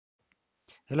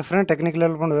Hello friend, technical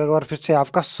development एक बार फिर से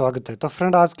आपका स्वागत है। तो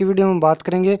फ्रेंड, आज की वीडियो में बात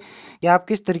करेंगे कि आप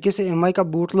किस तरीके से एमआई का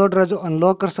बूट लोडर है जो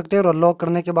अनलॉक कर सकते हैं और अनलॉक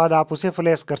करने के बाद आप उसे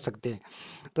फ्लैश कर सकते हैं।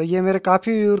 तो ये मेरे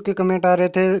काफ़ी व्यूअर के कमेंट आ रहे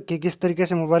थे कि किस तरीके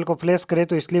से मोबाइल को फ्लैश करें,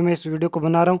 तो इसलिए मैं इस वीडियो को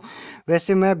बना रहा हूँ।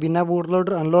 वैसे मैं बिना बूट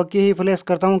लोडर अनलॉक के ही फ्लैश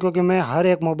करता हूँ, क्योंकि मैं हर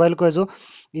एक मोबाइल को है जो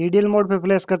ईडीएल मोड पे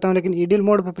फ्लैश करता हूँ। लेकिन ईडीएल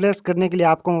मोड पे फ्लैश करने के लिए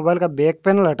आपको मोबाइल का बैक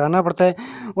पैनल हटाना पड़ता है,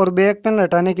 और बैक पैनल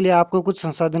हटाने के लिए आपको कुछ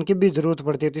संसाधन की भी ज़रूरत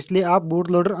पड़ती है। तो इसलिए आप बूट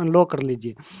लोडर अनलॉक कर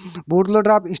लीजिए। बूट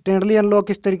लोडर आप इंस्टेंटली अनलॉक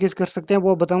किस तरीके से कर सकते हैं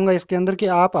वो बताऊंगा इसके अंदर, कि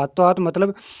आप हाथों हाथ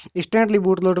मतलब इंस्टेंटली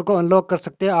बूट लोडर को अनलॉक कर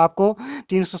सकते हैं। आपको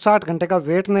 360 घंटे का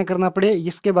वेट नहीं करना पड़े,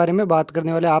 इसके बारे में बात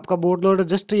करने वाले। आपका बूट लोडर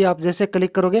जस्ट ही आप जैसे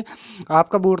क्लिक करोगे,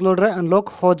 आपका बूट लोडर अनलॉक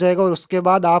हो जाएगा, और उसके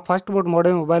बाद आप फास्ट बूट मोड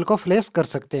में मोबाइल को फ्लैश कर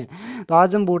सकते हैं। तो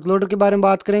आज हम बूट लोडर के बारे में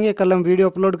बात करेंगे। कल हम वीडियो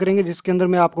अपलोड करेंगे जिसके अंदर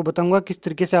मैं आपको बताऊंगा किस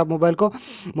तरीके से आप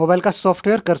मोबाइल का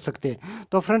सॉफ्टवेयर कर सकते हैं।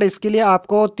 तो फ्रेंड, इसके लिए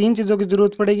आपको तीन चीज़ों की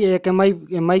जरूरत पड़ेगी। एक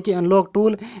एम आई की अनलॉक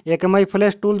टूल, एक एम आई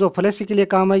फ्लैश टूल जो फ्लैश के लिए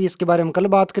काम आएगी, इसके बारे में कल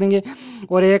बात करेंगे।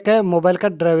 और एक है मोबाइल का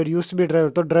ड्राइवर, यूएसबी ड्राइवर।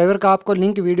 तो ड्राइवर का आपको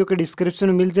लिंक वीडियो के डिस्क्रिप्शन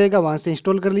में मिल जाएगा, वहां से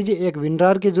इंस्टॉल कर लीजिए। एक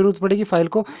विनरार की जरूरत पड़ेगी फाइल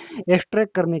को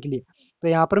एक्सट्रैक्ट करने के लिए। तो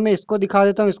यहाँ पर मैं इसको दिखा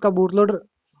देता हूँ। इसका बूट लोडर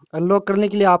अनलॉक करने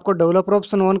के लिए आपको डेवलपर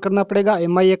ऑप्शन ऑन करना पड़ेगा,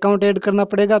 एमआई अकाउंट ऐड करना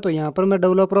पड़ेगा। तो यहाँ पर मैं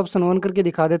डेवलपर ऑप्शन ऑन करके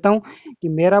दिखा देता हूँ कि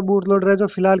मेरा बूट लोडर है जो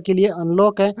फिलहाल के लिए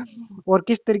अनलॉक है, और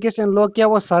किस तरीके से अनलॉक किया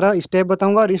वो सारा स्टेप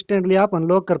बताऊंगा, और इंस्टेंटली आप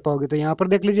अनलॉक कर पाओगे। तो यहाँ पर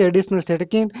देख लीजिए एडिशनल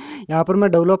सेटिंग, यहाँ पर मैं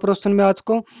डेवलपर ऑप्शन में आ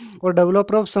चुका हूँ। और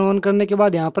डेवलपर ऑप्शन ऑन करने के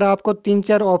बाद यहाँ पर आपको तीन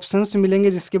चार ऑप्शंस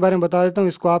मिलेंगे, जिसके बारे में बता देता हूँ।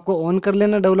 इसको आपको ऑन कर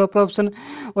लेना डेवलपर ऑप्शन,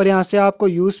 और यहाँ से आपको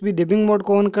यूएसबी डबिंग मोड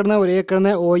को ऑन करना है, और ये करना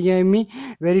है ओईएमई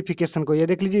वेरिफिकेशन को। ये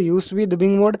देख लीजिए यूएसबी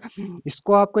डबिंग मोड,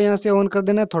 इसको आपको यहाँ से ऑन कर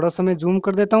देना है। थोड़ा सा मैं जूम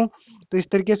कर देता हूँ। तो इस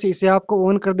तरीके से इसे आपको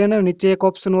ऑन कर देना है। नीचे एक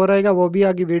ऑप्शन और आएगा, वो भी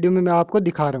आगे वीडियो में मैं आपको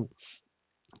दिखा रहा हूँ।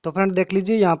 तो फ्रेंड देख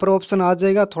लीजिए, यहाँ पर ऑप्शन आ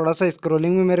जाएगा। थोड़ा सा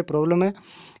स्क्रॉलिंग में मेरे प्रॉब्लम है।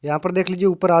 यहाँ पर देख लीजिए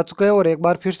ऊपर आ चुका है। और एक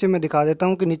बार फिर से मैं दिखा देता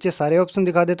हूँ कि नीचे सारे ऑप्शन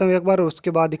दिखा देता हूँ एक बार, और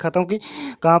उसके बाद दिखाता हूँ कि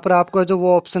कहाँ पर आपको जो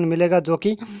वो ऑप्शन मिलेगा जो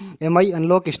कि एम आई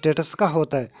अनलॉक स्टेटस का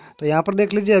होता है। तो यहाँ पर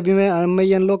देख लीजिए, अभी मैं एम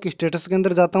आई अनलॉक स्टेटस के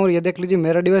अंदर जाता हूँ, और ये देख लीजिए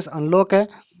मेरा डिवाइस अनलॉक है।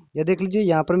 ये देख लीजिए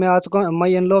यहाँ पर मैं आ चुका हूँ एम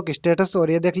आई अनलॉक स्टेटस,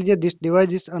 और ये देख लीजिए दिस डिवाइस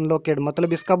इज अनलॉकेड,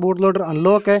 मतलब इसका बूट लोडर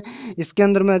अनलॉक है। इसके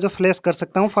अंदर मैं जो फ्लैश कर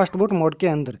सकता हूँ फास्ट बूट मोड के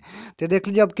अंदर। तो देख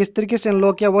लीजिए अब किस तरीके से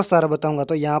अनलॉक किया वो सारा बताऊंगा।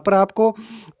 तो यहाँ पर आपको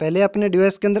पहले अपने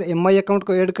डिवाइस के अंदर एम आई अकाउंट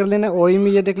को ऐड कर लेना है। ओई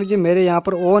में ये देख लीजिए मेरे यहाँ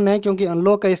पर ऑन है, क्योंकि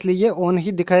अनलॉक है इसलिए ये ऑन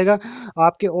ही दिखाएगा।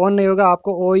 आपके ऑन नहीं होगा,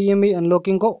 आपको ओई एम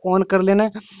अनलॉकिंग को ऑन कर लेना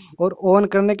है। और ऑन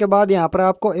करने के बाद यहाँ पर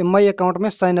आपको एम आई अकाउंट में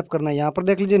साइन अप करना है। यहाँ पर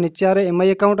देख लीजिए नीचे आ रहा है एम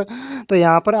आई अकाउंट। तो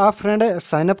यहाँ पर आप फ्रेंड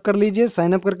साइन अप कर लीजिए।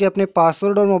 साइन अप करके अपने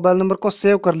पासवर्ड और मोबाइल नंबर को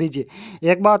सेव कर लीजिए।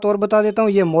 एक बात और बता देता हूँ,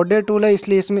 ये मोडेड टूल है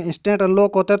इसलिए इसमें इंस्टेंट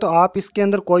अनलॉक होता है। तो आप इसके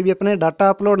अंदर कोई भी अपने डाटा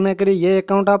अपलोड नहीं करें, ये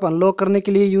अकाउंट आप अनलॉक करने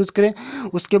के लिए यूज करें।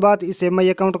 उसके बाद इस एम आई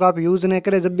अकाउंट को आप यूज नहीं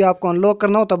करें। जब भी आपको अनलॉक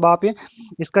करना हो तब आप ये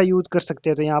इसका यूज कर सकते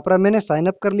हैं। तो यहाँ पर मैंने साइन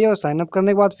अप कर लिया, और साइन अप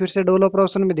करने के बाद फिर से डेवलपर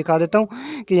ऑप्शन में दिखा देता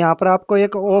हूँ कि यहाँ पर आपको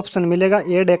एक ऑप्शन मिलेगा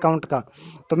एड अकाउंट का।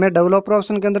 तो मैं डेवलपर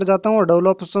ऑप्शन के अंदर जाता हूँ, और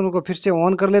डेवलपर ऑप्शन को फिर से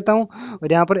ऑन कर लेता हूँ।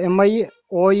 और यहाँ पर एम आई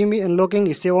ओ ई अनलॉकिंग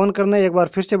इसे ऑन करना है। एक बार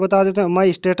फिर से बता देता हूँ एम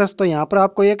आई स्टेटस। तो यहाँ पर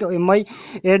आपको एक एम आई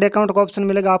एड अकाउंट का ऑप्शन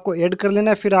मिलेगा, आपको ऐड कर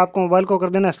लेना है। फिर आपको मोबाइल को कर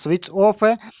देना है स्विच ऑफ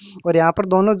है, और यहाँ पर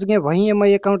दोनों जगह वही एम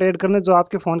आई अकाउंट ऐड करना है जो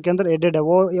आपके फ़ोन के अंदर एडेड है।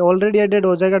 वो ऑलरेडी एडेड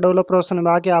हो जाएगा। डेवलपर ऑप्शन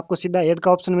में आके आपको सीधा ऐड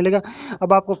का ऑप्शन मिलेगा।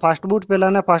 अब आपको फास्ट बूट पे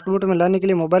लाना है। फास्ट बूट में लाने के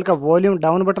लिए मोबाइल का वॉल्यूम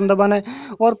डाउन बटन दबाना है,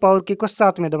 और पावर की को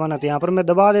साथ में दबाना है। तो यहाँ पर मैं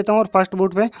दबा देता हूँ और फास्ट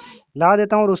बूट पे ला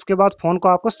देता हूँ, और उसके बाद फ़ोन को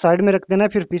आपको साइड में रख देना है।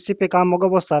 फिर पीसी पे काम होगा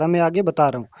वो सारा मैं आगे बता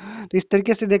रहा हूँ। तो इस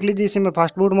तरीके से देख लीजिए, इसे मैं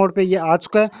फास्ट बूट मोड पे ये आ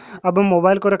चुका है। अब हम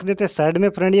मोबाइल को रख देते हैं साइड में।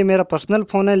 फ्रेंड ये मेरा पर्सनल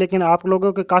फ़ोन है, लेकिन आप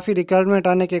लोगों के काफ़ी रिक्वायरमेंट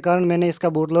आने के कारण मैंने इसका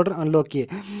बूट लोडर अनलॉक किए।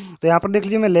 तो यहाँ पर देख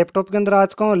लीजिए मैं लैपटॉप के अंदर आ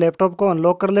चुका हूँ। लैपटॉप को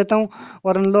अनलॉक कर लेता हूँ,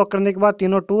 और अनलॉक करने के बाद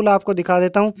तीनों टूल आपको दिखा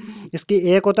देता हूँ। इसकी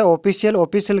एक होता है ऑफिशियल।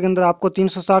 ऑफिशियल के अंदर आपको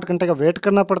 360 घंटे का वेट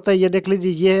करना पड़ता है। ये देख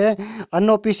लीजिए ये है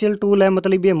अनऑफिशियल टूल है,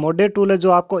 मतलब ये मोडेड टूल है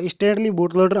जो आपको इंस्टेंटली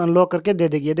बूट लोडर अनलॉक करके दे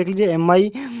देगी। ये देख लीजिए एम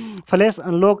आई फ्लैश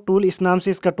अनलॉक टूल इस नाम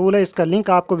से इसका टूल है। इसका लिंक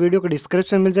आपको वीडियो के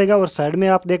डिस्क्रिप्शन में मिल जाएगा, और साइड में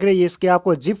आप देख रहे हैं ये इसकी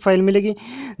आपको जिप फाइल मिलेगी।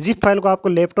 जिप फाइल को आपको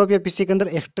लैपटॉप या पीसी के अंदर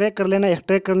एक्सट्रैक्ट कर लेना है।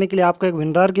 एक्सट्रैक्ट करने के लिए आपको एक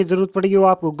विनरार की जरूरत पड़ेगी, वो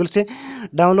आप गूगल से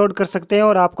डाउनलोड कर सकते हैं।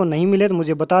 और आपको नहीं मिले तो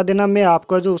मुझे बता देना, मैं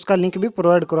आपको जो उसका लिंक भी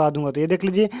प्रोवाइड करवा दूंगा। तो ये देख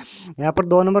लीजिए यहाँ पर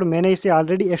 2 नंबर मैंने इसे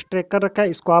ऑलरेडी एक्सट्रैक्ट कर रखा है।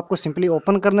 इसको आपको सिंपली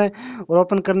ओपन करना है, और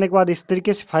ओपन करने के बाद इस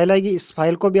तरीके से फाइल आएगी। इस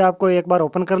फाइल को भी आपको एक बार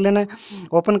ओपन कर लेना है।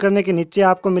 ओपन करने के नीचे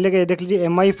आपको मिलेगा, ये देख लीजिए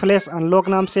एम आई फ्लैश अनलॉक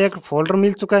नाम से एक फोल्डर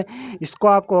मिल चुका है। इसको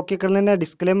आपको ओके कर लेना है।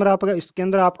 डिस्क्लेमर आपका इसके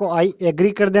अंदर आपको आई एग्री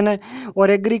कर देना है,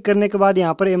 और एग्री करने के बाद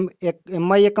यहाँ पर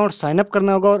M I account sign up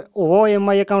करना होगा, और वो एम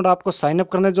आई अकाउंट आपको साइन अप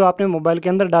करना है जो आपने मोबाइल के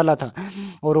अंदर डाला था।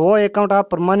 और वो अकाउंट आप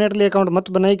परमानेंटली अकाउंट मत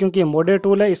बनाइए, क्योंकि ये मोडे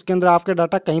टूल है, इसके अंदर आपके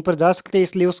डाटा कहीं पर जा सकते हैं,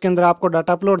 इसलिए उसके अंदर आपको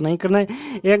डाटा अपलोड नहीं करना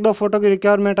है। एक दो फोटो की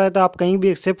रिक्वायरमेंट आए तो आप कहीं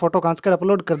भी से फोटो खींच कर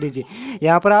अपलोड कर दीजिए।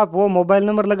 यहाँ पर आप वो मोबाइल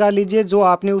नंबर लगा लीजिए जो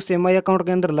आपने उस एम आई अकाउंट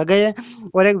के अंदर लगाए है,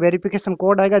 और एक वेरिफिकेशन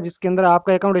कोड आएगा जिसके अंदर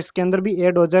आपका अकाउंट इसके अंदर भी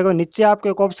ऐड हो जाएगा। नीचे आपको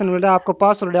एक ऑप्शन मिल रहा है, आपको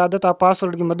पासवर्ड याद है तो आप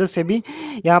पासवर्ड की मदद से भी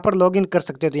यहाँ पर लॉगिन कर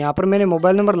सकते हो। तो यहाँ पर मैंने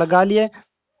मोबाइल नंबर लगा लिया है,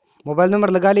 मोबाइल नंबर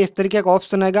लगा लिया, इस तरीके का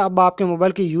ऑप्शन आएगा। अब आपके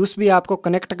मोबाइल की यूज भी आपको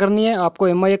कनेक्ट करनी है, आपको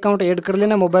एमआई अकाउंट ऐड कर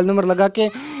लेना, मोबाइल नंबर लगा के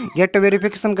गेट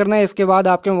वेरिफिकेशन करना है। इसके बाद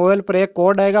आपके मोबाइल पर एक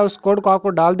कोड आएगा, उस कोड को आपको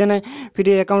डाल देना है, फिर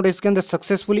ये अकाउंट इसके अंदर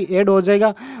सक्सेसफुली ऐड हो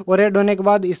जाएगा। और ऐड होने के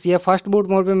बाद इस ये फास्ट बूट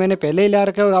मोड पे मैंने पहले ही ला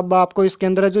रखा है, और अब आपको इसके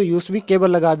अंदर जो यूएसबी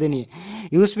केबल लगा देनी है।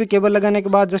 यूएसबी केबल लगाने के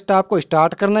बाद जस्ट आपको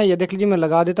स्टार्ट करना है। ये देख लीजिए मैं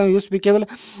लगा देता हूँ यूएसबी केबल।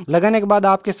 लगाने के बाद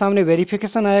आपके सामने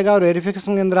वेरिफिकेशन आएगा, और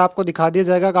वेरिफिकेशन के अंदर आपको दिखा दिया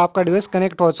जाएगा कि आपका डिवाइस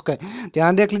कनेक्ट हो चुका है।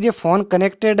 ध्यान देख लीजिए फोन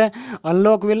कनेक्टेड है,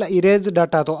 अनलॉक विल इरेज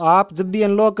डाटा। तो आप जब भी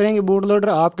अनलॉक करेंगे बूट लोडर,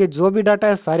 आपके जो भी डाटा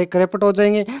है सारे करप्ट हो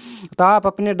जाएंगे। तो आप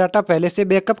अपने डाटा पहले से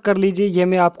बैकअप कर लीजिए। ये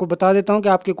मैं आपको बता देता हूँ कि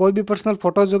आपके कोई भी पर्सनल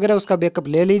फोटोज वगैरह उसका बैकअप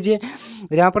ले लीजिए।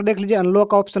 यहाँ पर देख लीजिए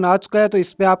अनलॉक का ऑप्शन आ चुका है, तो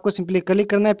इस पर आपको सिंपली क्लिक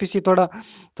करना है। पीछे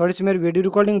थोड़ी सी मेरी वीडियो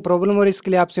रिकॉर्डिंग प्रॉब्लम हो रही है,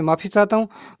 इसके लिए आपसे माफी चाहता हूँ।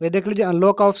 ये देख लीजिए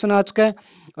अनलॉक का ऑप्शन आ चुका है,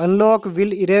 अनलॉक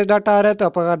विल इरेज डाटा आ रहा है, तो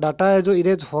आपका डाटा है जो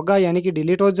इरेज होगा यानी कि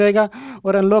डिलीट हो जाएगा।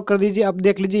 और अनलॉक कर दीजिए। अब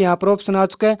देख लीजिए यहाँ पर ऑप्शन आ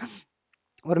चुका है,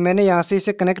 और मैंने यहाँ से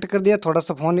इसे कनेक्ट कर दिया, थोड़ा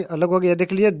सा फोन अलग हो गया।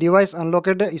 देख लीजिए डिवाइस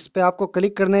अनलॉकेड है, इस पर आपको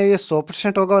क्लिक करना है, ये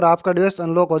 100% होगा और आपका डिवाइस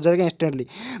अनलॉक हो जाएगा इंस्टेंटली।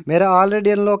 मेरा ऑलरेडी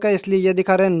अनलॉक है, इसलिए ये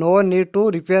दिखा रहे हैं no need to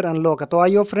repair unlock है। तो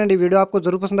आइए फ्रेंड, ये वीडियो आपको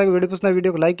जरूर पसंद आएगी। वीडियो पसंद है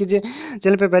वीडियो को लाइक कीजिए,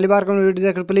 चैनल पे पहली बार वीडियो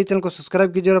देखकर प्लीज चैनल को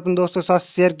सब्सक्राइब कीजिए और अपने दोस्तों के साथ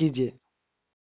शेयर कीजिए।